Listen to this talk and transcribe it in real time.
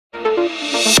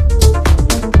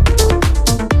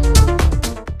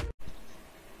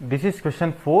This is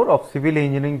question 4 of Civil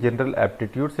Engineering General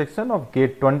Aptitude section of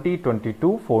GATE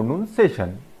 2022 forenoon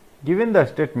session. Given the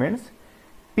statements,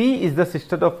 P is the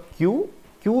sister of Q,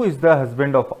 Q is the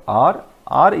husband of R,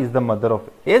 R is the mother of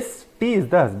S, T is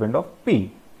the husband of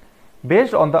P.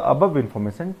 Based on the above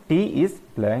information, T is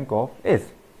blank of S.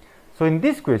 So, in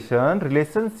this question,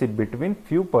 relationship between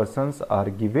few persons are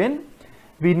given.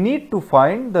 We need to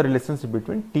find the relationship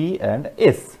between T and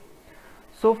S.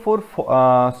 So, for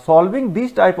solving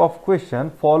this type of question,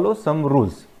 follow some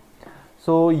rules.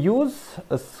 So, use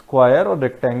a square or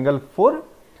rectangle for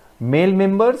male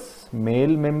members,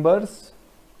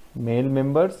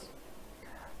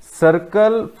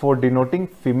 circle for denoting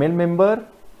female member,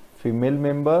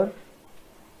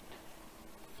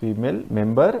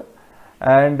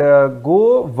 and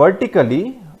go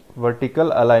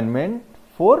vertical alignment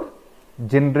for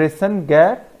generation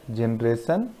gap,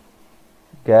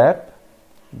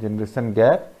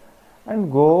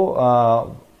 and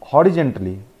go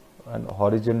horizontally and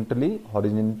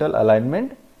horizontal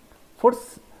alignment for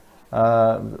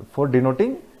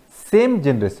denoting same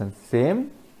generation,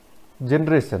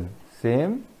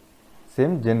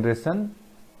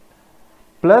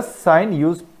 plus sign,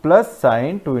 use plus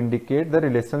sign to indicate the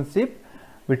relationship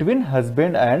between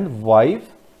husband and wife,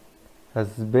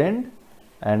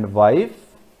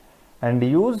 and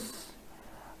use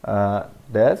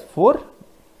dash for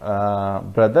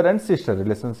brother and sister,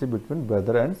 relationship between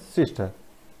brother and sister.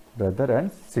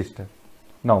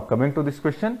 Now, coming to this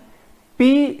question,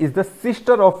 P is the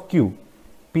sister of Q.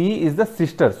 P is the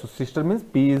sister. So, sister means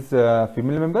P is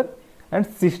female member and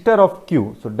sister of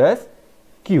Q. So, dash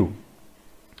Q.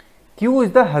 Q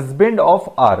is the husband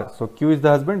of R. So, Q is the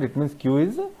husband. It means Q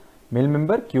is male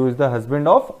member. Q is the husband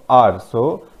of R.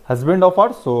 So, husband of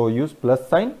R. So, use plus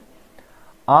sign.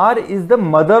 R is the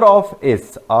mother of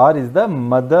S. R is the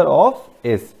mother of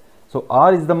S. So,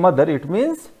 R is the mother. It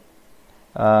means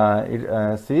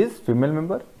she is female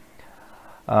member.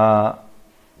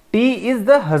 T is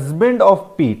the husband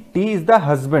of P. T is the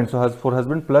husband. So, for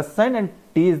husband plus sign, and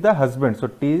T is the husband. So,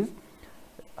 T is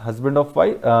husband of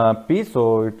P.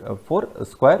 So, for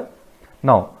square.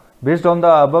 Now, based on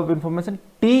the above information,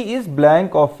 T is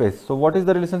blank of S. So, what is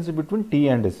the relationship between T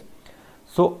and S?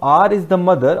 So, R is the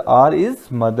mother. R is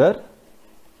the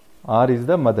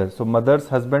mother. So, mother's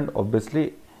husband,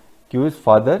 obviously Q is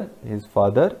father. His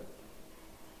father.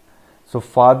 So,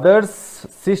 father's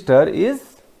sister is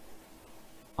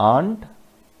aunt,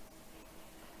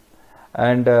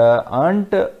 and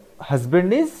aunt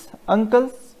husband is uncle.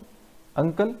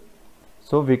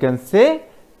 So, we can say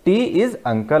T is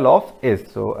uncle of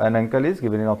S. So, an uncle is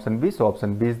given in option B. So,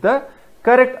 option B is the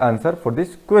correct answer for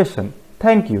this question.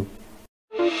 Thank you.